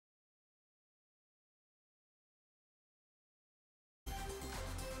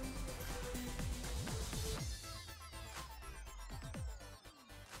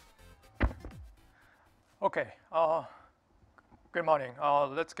Okay, good morning.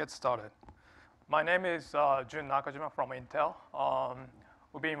 Let's get started. My name is Jun Nakajima from Intel.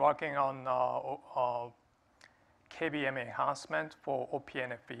 We've been working on KVM enhancement for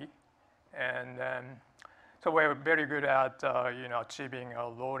OPNFV, and so we're very good at achieving a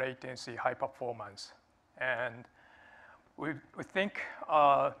low latency, high performance. And we think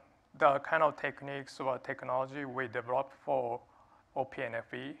the kind of techniques or technology we developed for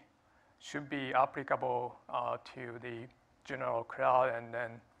OPNFV should be applicable to the general cloud, and then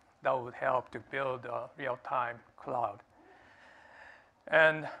that would help to build a real-time cloud.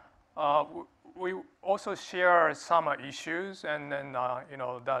 And we also share some issues, and then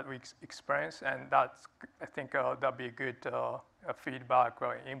that we experience, and that's, I think that'd be good feedback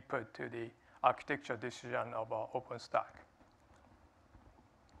or input to the architecture decision of OpenStack.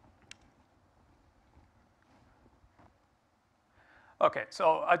 Okay,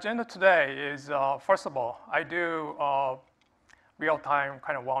 so agenda today is, first of all, I do real-time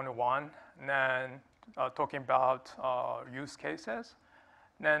kind of one-to-one, and then talking about use cases.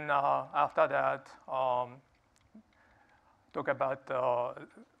 Then after that, talk about the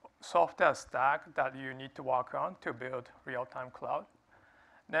software stack that you need to work on to build real-time cloud.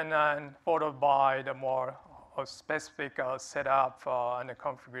 Then followed by the more specific setup and the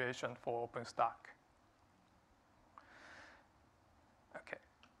configuration for OpenStack.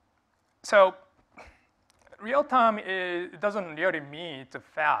 So real-time doesn't really mean it's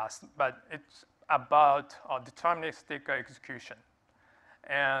fast, but it's about deterministic execution.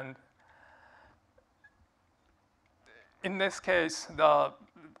 And in this case, the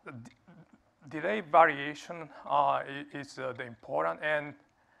delay variation is the important. And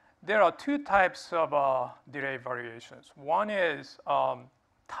there are two types of delay variations. One is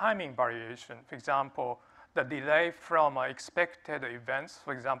timing variation. For example, the delay from expected events,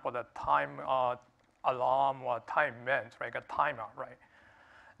 for example, the time alarm or time event, like a timer, right?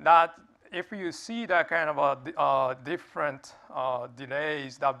 That if you see that kind of different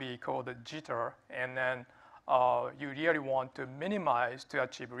delays, that be called a jitter, and then you really want to minimize to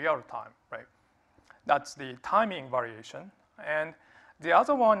achieve real time, right? That's the timing variation. And the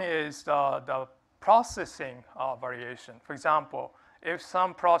other one is the processing variation. For example, if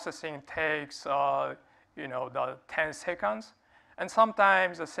some processing takes the 10 seconds, and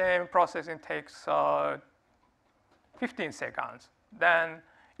sometimes the same processing takes 15 seconds. Then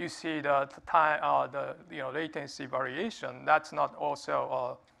you see the time, latency variation. That's not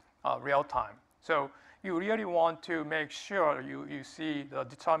also real time. So you really want to make sure you see the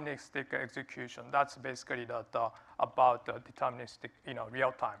deterministic execution. That's basically about the deterministic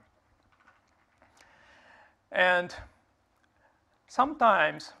real time. And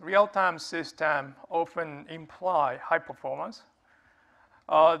sometimes real-time systems often imply high performance.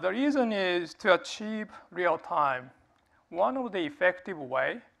 The reason is to achieve real-time. One of the effective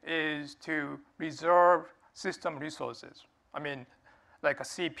way is to reserve system resources. I mean, like a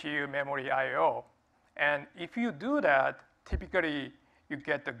CPU, memory, I/O. And if you do that, typically you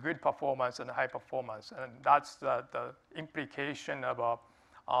get the good performance and high performance. And that's the implication of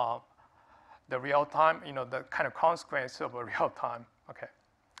the real time, the kind of consequence of a real time. Okay.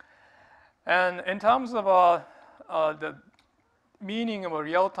 And in terms of the meaning of a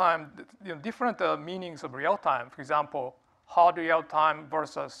real time, different meanings of real time. For example, hard real time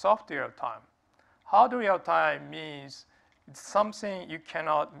versus soft real time. Hard real time means it's something you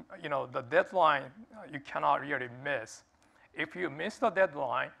cannot, the deadline you cannot really miss. If you miss the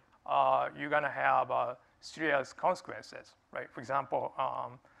deadline, you're gonna have serious consequences, right? For example,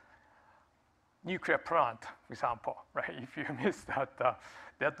 nuclear plant, for example, right? If you miss that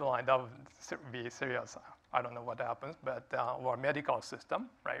deadline, that would be serious. I don't know what happens, but or medical system,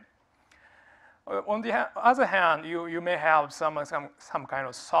 right? On the other hand, you may have some kind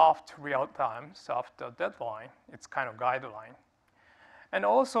of soft real-time, soft deadline. It's kind of guideline, and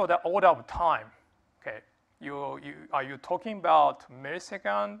also the order of time. Okay, are you talking about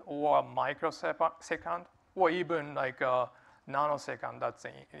millisecond or microsecond, or even like a nanosecond? That's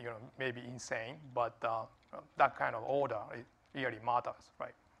maybe insane, but that kind of order it really matters,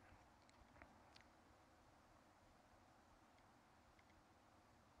 right?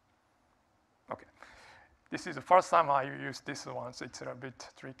 Okay, this is the first time I use this one, so it's a bit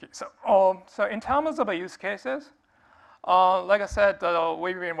tricky. So, so in terms of the use cases, like I said,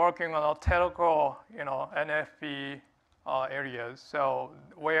 we've been working on a telco, NFV areas. So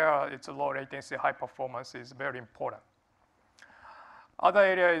where it's a low latency, high performance is very important. Other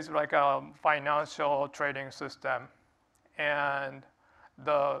area is like a financial trading system, and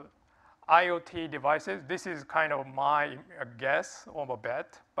IoT devices, this is kind of my guess or a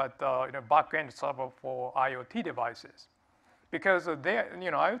bet, but backend server for IoT devices. Because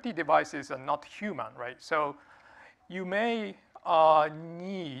IoT devices are not human, right? So you may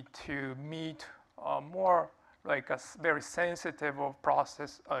need to meet more like a very sensitive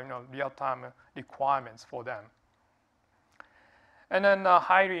process, real-time requirements for them. And then a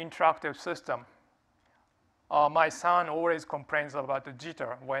highly interactive system. My son always complains about the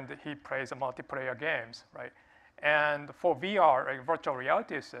jitter when he plays multiplayer games, right? And for VR, like virtual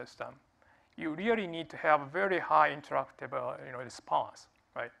reality system, you really need to have a very high interactive response,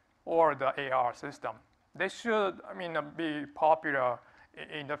 right? Or the AR system. They should, be popular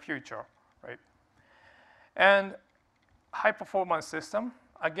in the future, right? And high performance system.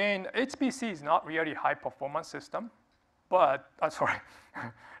 Again, HPC is not really high performance system, but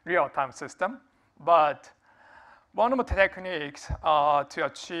real-time system. But one of the techniques to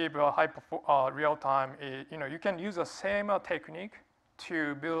achieve a real-time is, you can use the same technique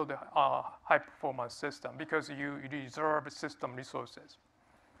to build a high-performance system because you reserve system resources.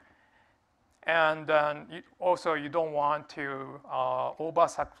 And then you don't want to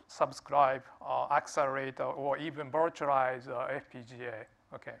oversubscribe, accelerate, or even virtualize FPGA.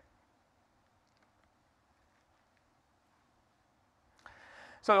 Okay.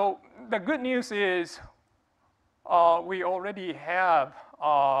 So the good news is we already have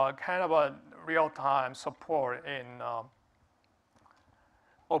kind of a real-time support in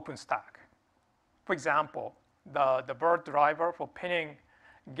OpenStack. For example, the BERT driver for pinning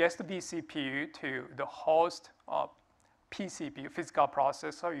guest vCPU to the host PCP, physical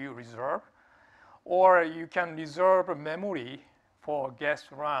processor you reserve, or you can reserve memory for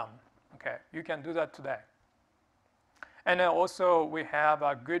guest RAM. Okay, you can do that today. And then also we have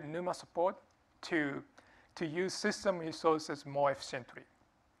a good NUMA support to use system resources more efficiently.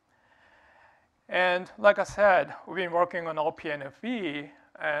 And like I said, we've been working on OPNFV,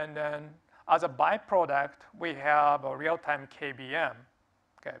 and then as a byproduct, we have a real-time KVM.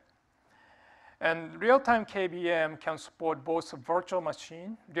 Okay. And real-time KVM can support both virtual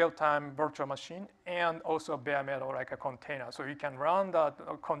machine, real-time virtual machine, and also bare metal like a container. So you can run the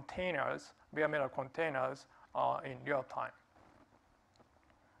containers, bare metal containers, in real time.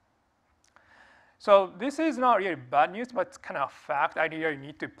 So this is not really bad news, but it's kind of a fact I really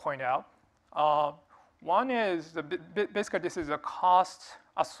need to point out. One is basically this is a cost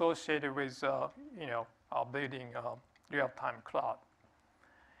associated with building real-time cloud.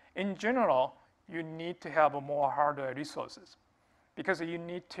 In general, you need to have more hardware resources because you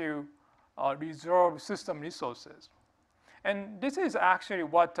need to reserve system resources. And this is actually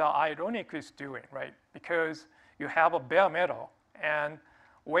what Ironic is doing, right? Because you have a bare metal, and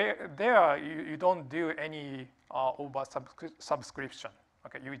where there you don't do any over subscription.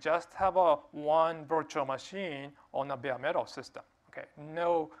 Okay, you just have one virtual machine on a bare metal system. Okay,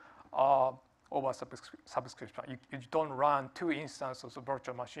 no over subscription. You don't run two instances of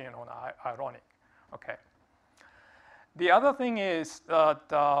virtual machine on Ironic. Okay. The other thing is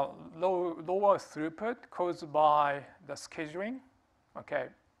that lower throughput caused by the scheduling. Okay.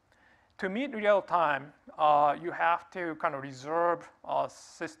 To meet real time, you have to kind of reserve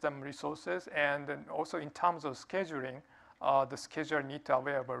system resources, and then also in terms of scheduling, the scheduler needs to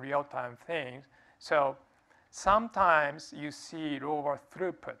available real time things. So sometimes you see lower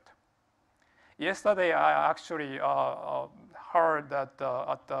throughput. Yesterday, I actually heard that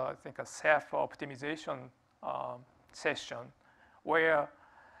at I think a self optimization session, where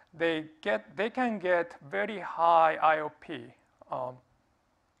they can get very high IOP,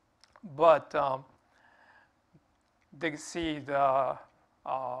 but they see the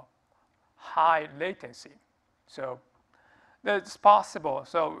high latency. So that's possible.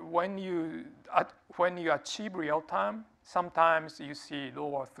 So when you achieve real time, sometimes you see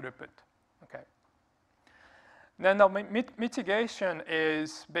lower throughput. Okay. Then the mitigation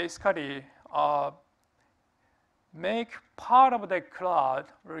is basically make part of the cloud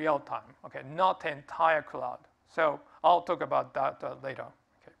real time. Okay, not the entire cloud. So I'll talk about that later.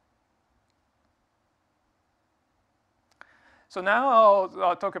 Okay. So now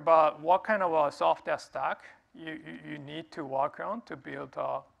I'll talk about what kind of a software stack you need to work on to build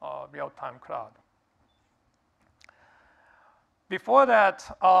a real-time cloud. Before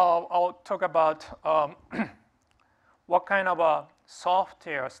that, I'll talk about what kind of a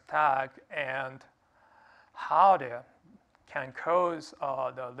software stack and hardware can cause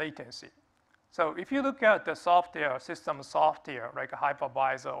the latency. So if you look at the software, system software, like a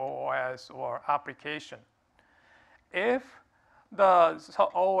hypervisor, OS, or application, if the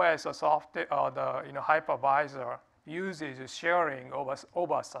OS or software or the hypervisor uses sharing over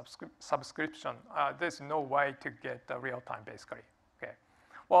subscription. There's no way to get the real time basically. Okay.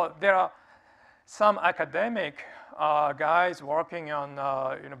 Well, there are some academic guys working on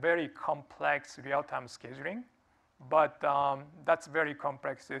very complex real-time scheduling, but that's very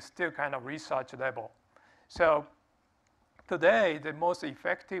complex. It's still kind of research level. So today, the most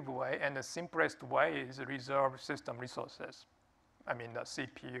effective way and the simplest way is reserve system resources. I mean the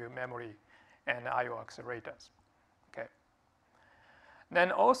CPU, memory, and I/O accelerators. Okay.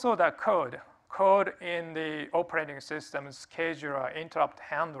 Then also the code in the operating system scheduler interrupt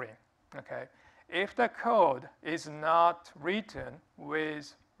handling. Okay. If the code is not written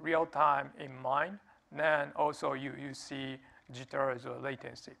with real time in mind, then also you see jitters or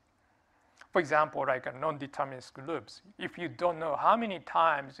latency. For example, like a non-deterministic loops. If you don't know how many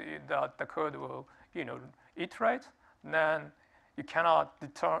times the code will iterate, then you cannot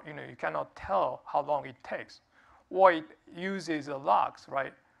you cannot tell how long it takes. Or it uses logs,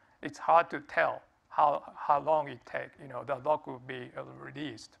 right? It's hard to tell how long it takes. The log will be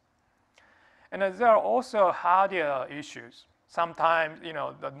released. And there are also hardware issues. Sometimes,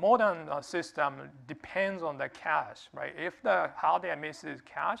 the modern system depends on the cache, right? If the hardware misses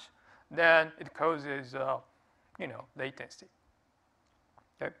cache, then it causes, latency.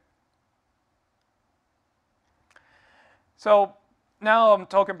 Okay. So now I'm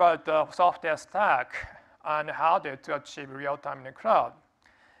talking about the software stack and hardware to achieve real-time in the cloud.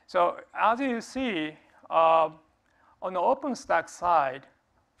 So as you see, on the OpenStack side,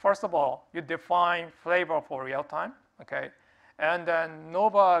 first of all, you define flavor for real-time, okay? And then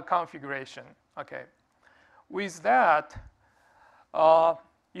Nova configuration, okay? With that,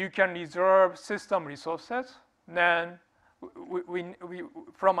 you can reserve system resources. Then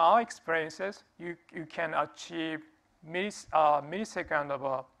from our experiences, you can achieve millisecond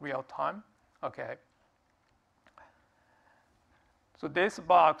of real time, okay? So this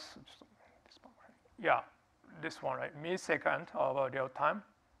box, yeah, this one, right? Millisecond of real time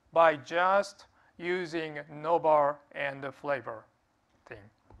by just using Nova and the flavor thing,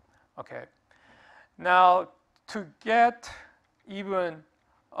 okay? Now, to get even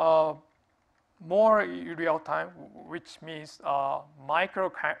more real time, which means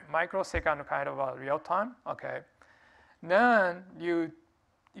microsecond kind of real time, okay? Then you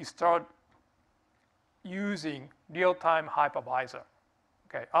start using real-time hypervisor.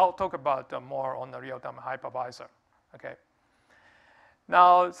 Okay, I'll talk about more on the real-time hypervisor. Okay.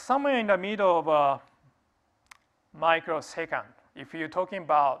 Now, somewhere in the middle of a microsecond, if you're talking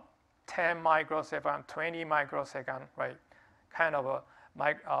about 10 microsecond, 20 microsecond, right, kind of a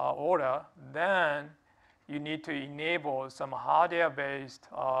order, then you need to enable some hardware-based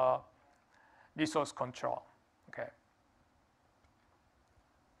resource control. Okay.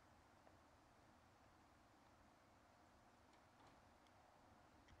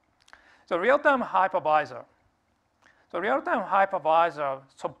 So real-time hypervisor. So real-time hypervisor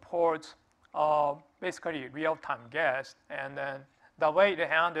supports basically real-time guest, and then the way it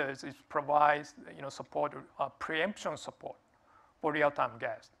handles is provides support preemption support for real-time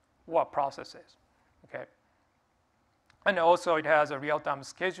guest or processes. Okay, and also it has a real-time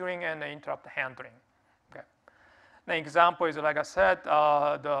scheduling and interrupt handling. Okay, the example is like I said,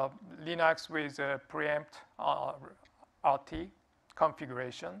 the Linux with preempt RT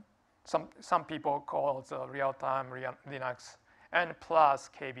configuration. Some people call it real-time Linux and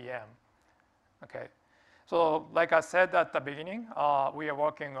plus KVM. Okay, so like I said at the beginning, we are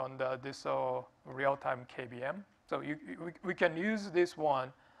working on this real-time KVM. So we can use this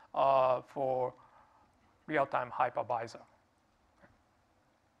one for real-time hypervisor.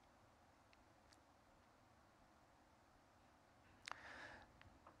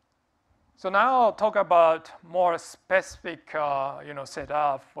 So now I'll talk about more specific,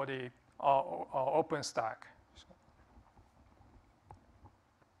 setup for the OpenStack.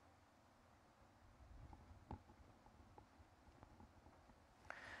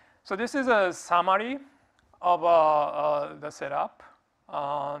 So this is a summary of the setup.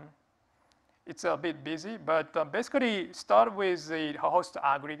 It's a bit busy, but basically start with the host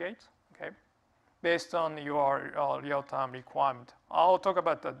aggregate, okay, based on your real-time requirement. I'll talk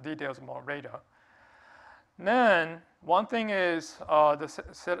about the details more later. Then one thing is the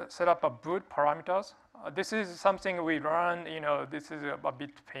setup of boot parameters. This is something we learn. This is a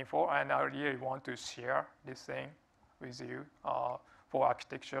bit painful, and I really want to share this thing with you for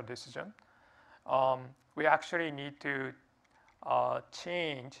architecture decision. We actually need to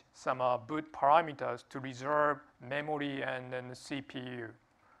change some boot parameters to reserve memory and then the CPU,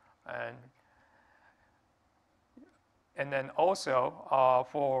 and then also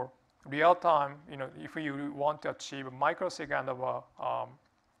for real time, if you want to achieve a microsecond of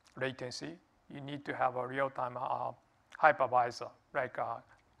latency, you need to have a real time hypervisor like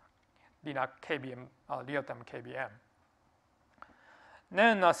Linux KVM, real time KVM.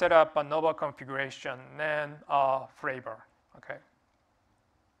 Then set up a Nova configuration, then flavor. Okay.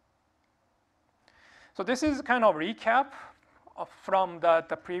 So this is kind of recap from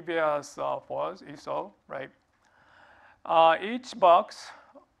the previous FOSS ESO, right? Each box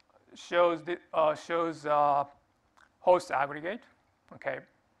shows the host aggregate, okay,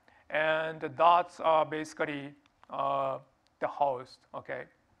 and the dots are basically the host, okay.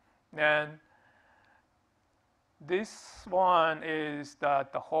 Then this one is the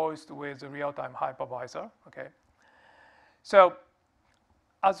host with a real-time hypervisor, okay. So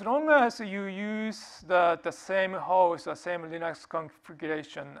as long as you use the same host, the same Linux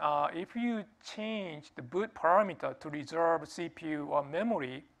configuration, if you change the boot parameter to reserve CPU or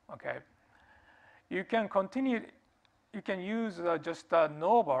memory, okay, you can continue. You can use just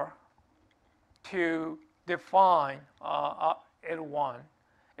Nova to define L1.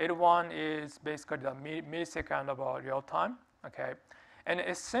 L1 is basically the millisecond of real time, okay, and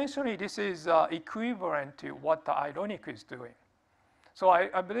essentially this is equivalent to what the Ironic is doing. So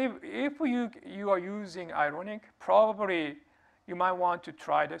I believe if you are using Ironic, probably you might want to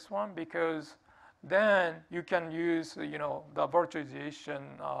try this one because then you can use the virtualization.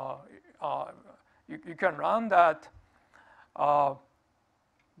 You can run that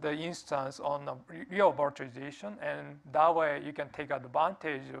the instance on a real virtualization, and that way you can take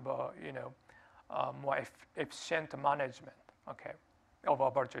advantage of more efficient management, okay, of a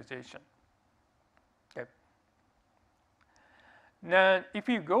virtualization. Okay. Then if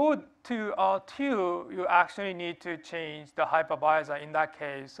you go to R2, you actually need to change the hypervisor. In that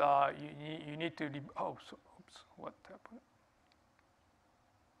case, you need to, oops, what happened?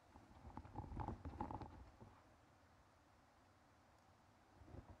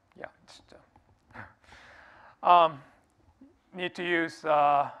 Yeah, just, need to use,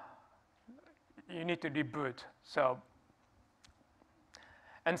 you need to reboot. So,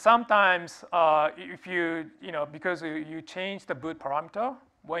 and sometimes if because you change the boot parameter,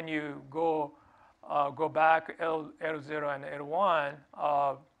 when you go back L0 and L1,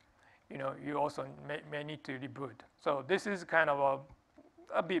 you also may need to reboot. So this is kind of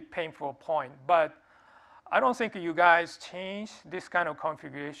a bit painful point, but I don't think you guys change this kind of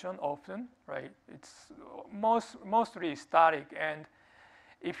configuration often, right? It's mostly static, and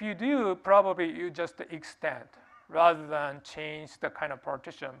if you do, probably you just extend rather than change the kind of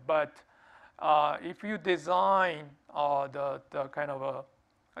partition. But if you design the kind of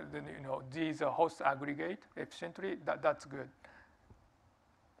these host aggregate efficiently, that's good.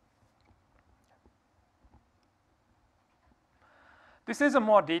 This is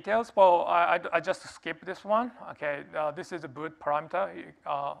more details, but I just skipped this one. Okay, this is a boot parameter.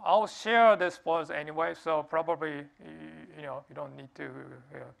 I'll share this for us anyway, so probably you don't need to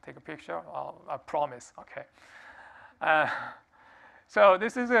take a picture. I promise. Okay. So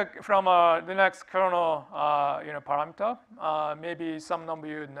this is from a Linux kernel parameter. Maybe some of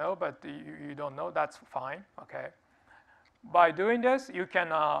you know, but you don't know. That's fine. Okay. By doing this, you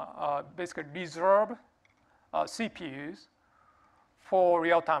can basically reserve CPUs for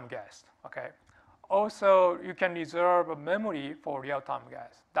real-time guest, okay? Also, you can reserve a memory for real-time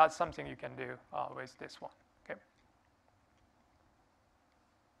guest. That's something you can do with this one, okay?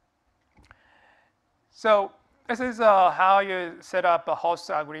 So this is how you set up a host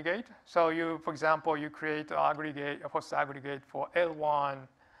aggregate. So for example, you create a host aggregate for L1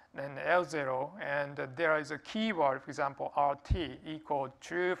 and L0, and there is a keyword, for example, RT equal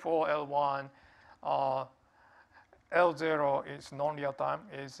true for L1, L0 is non-real time,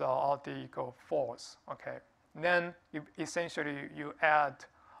 is RT equal false, okay? And then essentially you add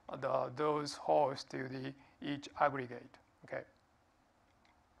those hosts to each aggregate, okay?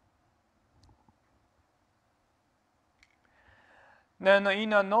 Then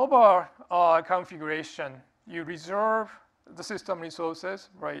in a Nova configuration, you reserve the system resources,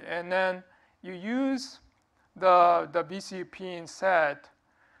 right? And then you use the BCU pin set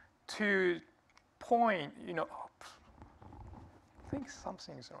to point, I think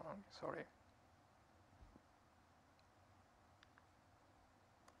something's wrong, sorry.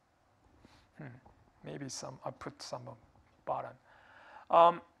 Maybe I put some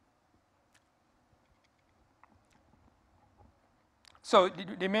button. So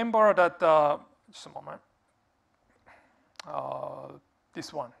remember that, just a moment,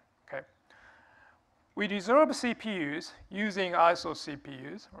 this one, okay? We reserve CPUs using ISO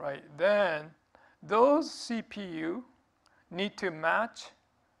CPUs, right? Then those CPU need to match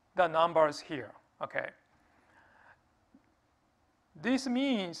the numbers here, okay? This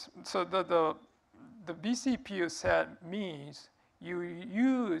means, so the vCPU set means you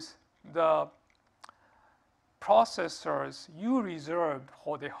use the processors you reserved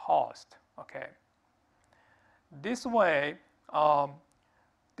for the host, okay? This way,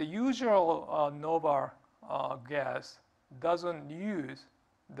 the usual Nova guest doesn't use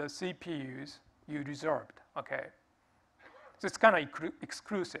the CPUs you reserved, okay? So it's kind of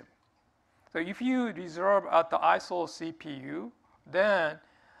exclusive. So if you reserve at the ISO CPU, then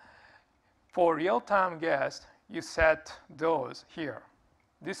for real-time guest, you set those here.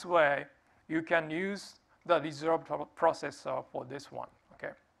 This way, you can use the reserved processor for this one,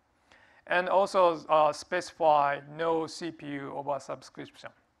 okay? And also specify no CPU over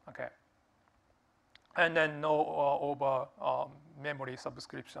subscription, okay? And then no over memory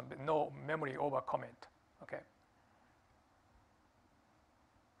subscription, but no memory over commit, okay?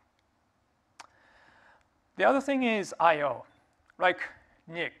 The other thing is I/O, like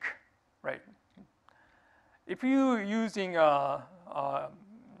NIC, right? If you're using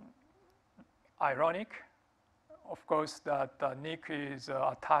Ironic, of course, that NIC is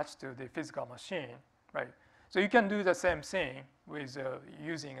attached to the physical machine, right? So you can do the same thing with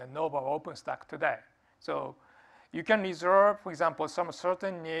using a Nova OpenStack today. So you can reserve, for example, some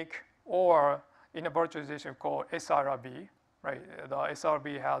certain NIC, or in a virtualization called SRB, right? The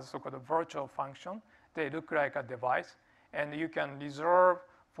SRB has so-called a virtual function. They look like a device, and you can reserve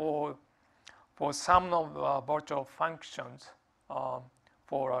for some of the virtual functions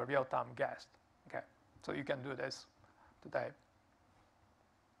for a real-time guest. Okay, so you can do this today.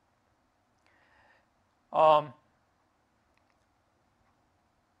 The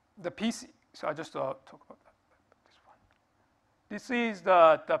PC. So I just talk about this one. This is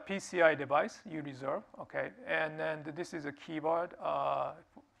the PCI device you reserve. Okay, and then this is a keyboard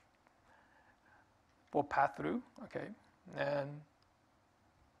for pass-through. Okay, and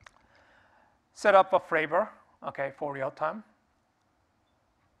set up a flavor, okay, for real time.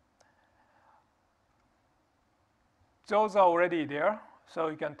 Those are already there, so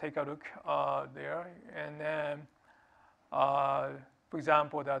you can take a look there. And then, for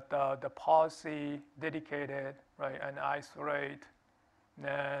example, that the policy dedicated, right, and isolate,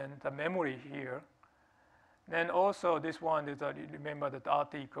 then the memory here. Then also this one is, remember that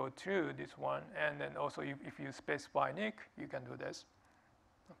RT equal to this one, and then also if you specify NIC, you can do this,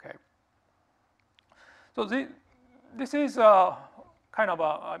 okay. So this is kind of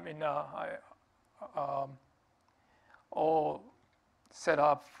all set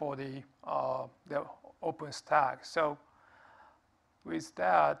up for the OpenStack. So with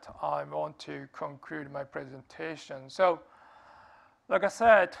that, I want to conclude my presentation. So like I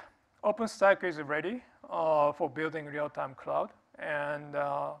said, OpenStack is ready for building real-time cloud. And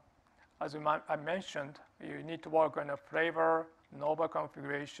as I mentioned, you need to work on a flavor, Nova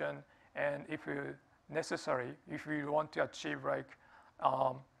configuration, and if necessary, if you want to achieve like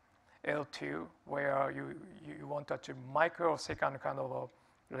L2, where you want to achieve microsecond kind of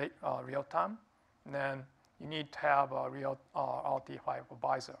a real time, then you need to have a real RT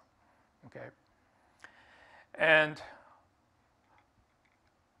hypervisor, okay? And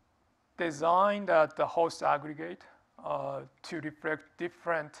design that the host aggregate to reflect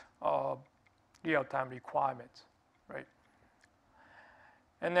different real-time requirements, right?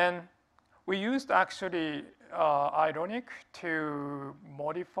 And then we used actually Ironic to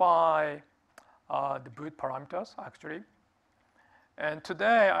modify the boot parameters actually. And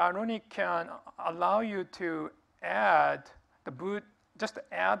today Ironic can allow you to add the boot, just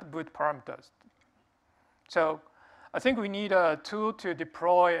add boot parameters. So I think we need a tool to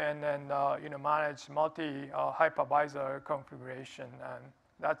deploy and then manage multi-hypervisor configuration, and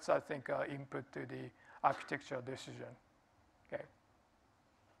that's, I think, input to the architecture decision. Okay.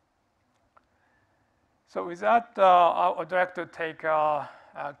 So with that, I would like to take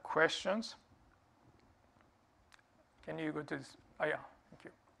questions. Can you go to this? Oh yeah, thank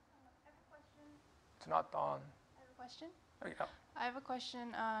you. I have a question. It's not on. I have a question. Oh, yeah. I have a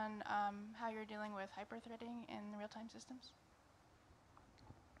question on how you're dealing with hyperthreading in real-time systems.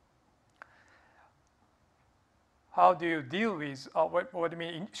 How do you deal with, what do you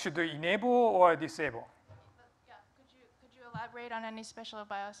mean, should you enable or disable? Yeah, could you elaborate on any special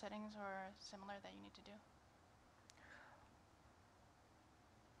BIOS settings or similar that you need to do?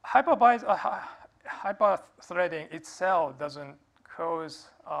 Hyperthreading itself doesn't cause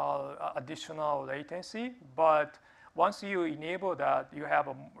additional latency, but once you enable that, you have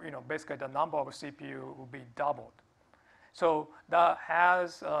basically the number of CPU will be doubled. So that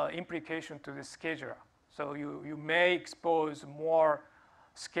has implication to the scheduler. So you may expose more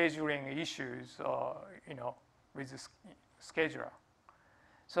scheduling issues, with the scheduler.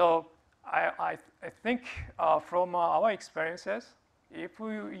 So I think from our experiences, if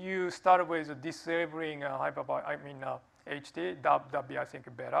you start with disabling HT, that'd be, I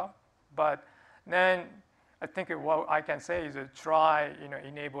think, better. But then I think what I can say is try,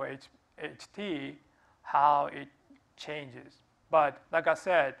 enable HT, how it changes. But like I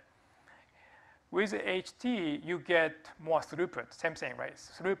said, with HT, you get more throughput. Same thing, right?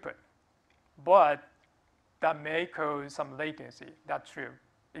 Throughput. But that may cause some latency. That's true.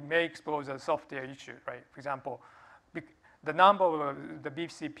 It may expose a software issue, right? For example, the number of the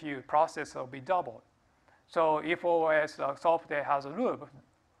beef CPU processor will be doubled. So if OS software has a loop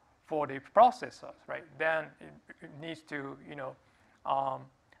for the processors, right, then it needs to,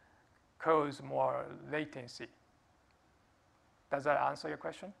 cause more latency. Does that answer your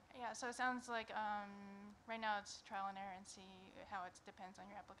question? Yeah, so it sounds like right now it's trial and error and see how it depends on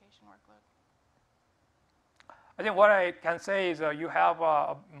your application workload. I think what I can say is you have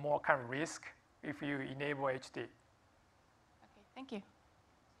more kind of risk if you enable HT. Okay, thank you.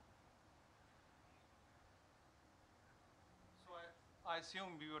 So I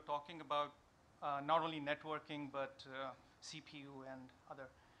assume we were talking about not only networking, but CPU and other.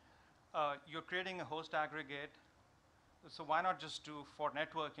 You're creating a host aggregate. So why not just do, for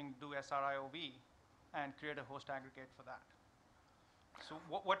networking, do SRIOV and create a host aggregate for that? So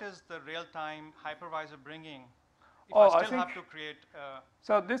what is the real-time hypervisor bringing if I still have to create?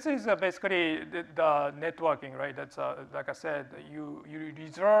 So this is basically the networking, right? That's like I said, you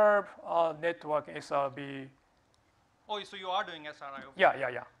reserve networking SRB. Oh, so you are doing SRIOV?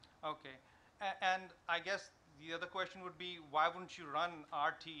 Yeah. Okay. And I guess the other question would be, why wouldn't you run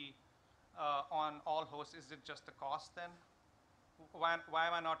RT on all hosts? Is it just the cost then? Why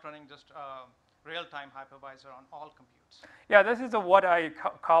am I not running just real-time hypervisor on all computes? Yeah, this is what I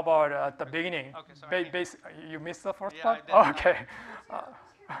covered at the beginning. Okay, sorry. You missed the first Yeah, part? I did. Okay.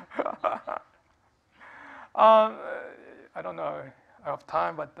 I don't know I have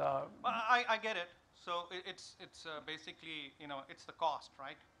time, but Well, I get it. So it's basically, it's the cost,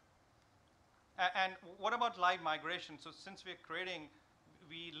 right? And what about live migration? So since we're creating,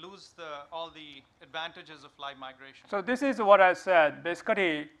 we lose all the advantages of live migration. so this is what I said.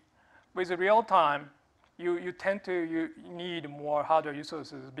 Basically, with real time, you tend to you need more hardware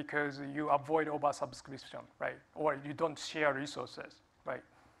resources because you avoid oversubscription, right? Or you don't share resources, right?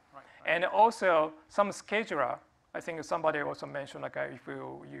 Right. And also some scheduler. I think somebody also mentioned like if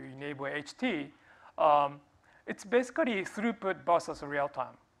you enable HT, it's basically throughput versus real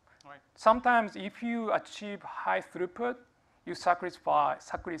time. Right. Sometimes if you achieve high throughput, you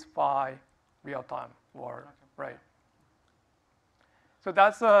sacrifice real time or right. So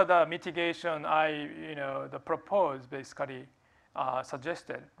that's the mitigation the proposed basically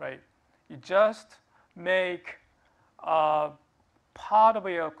suggested, right? You just make part of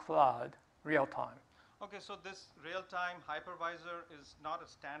your cloud real time. Okay, so this real-time hypervisor is not a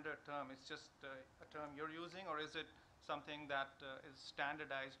standard term. It's just a term you're using, or is it something that is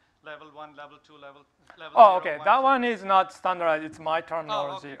standardized, level 1, level 2, level 0, Okay. 1, That 2? one is not standardized. It's my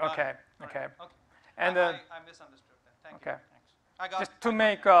terminology. Oh, okay. Okay. Okay. And I misunderstood that. Thank you. okay. Thanks. I got Just it. to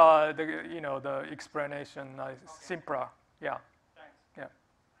make the explanation simpler. Yeah. Thanks. Yeah.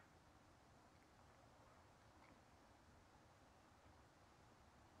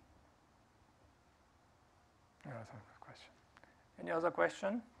 Any other question? Any other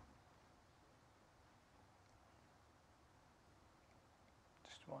question?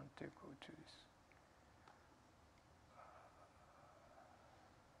 Just want to go to this.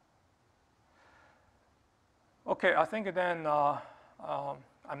 Okay, I think then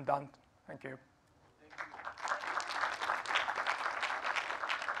I'm done. Thank you.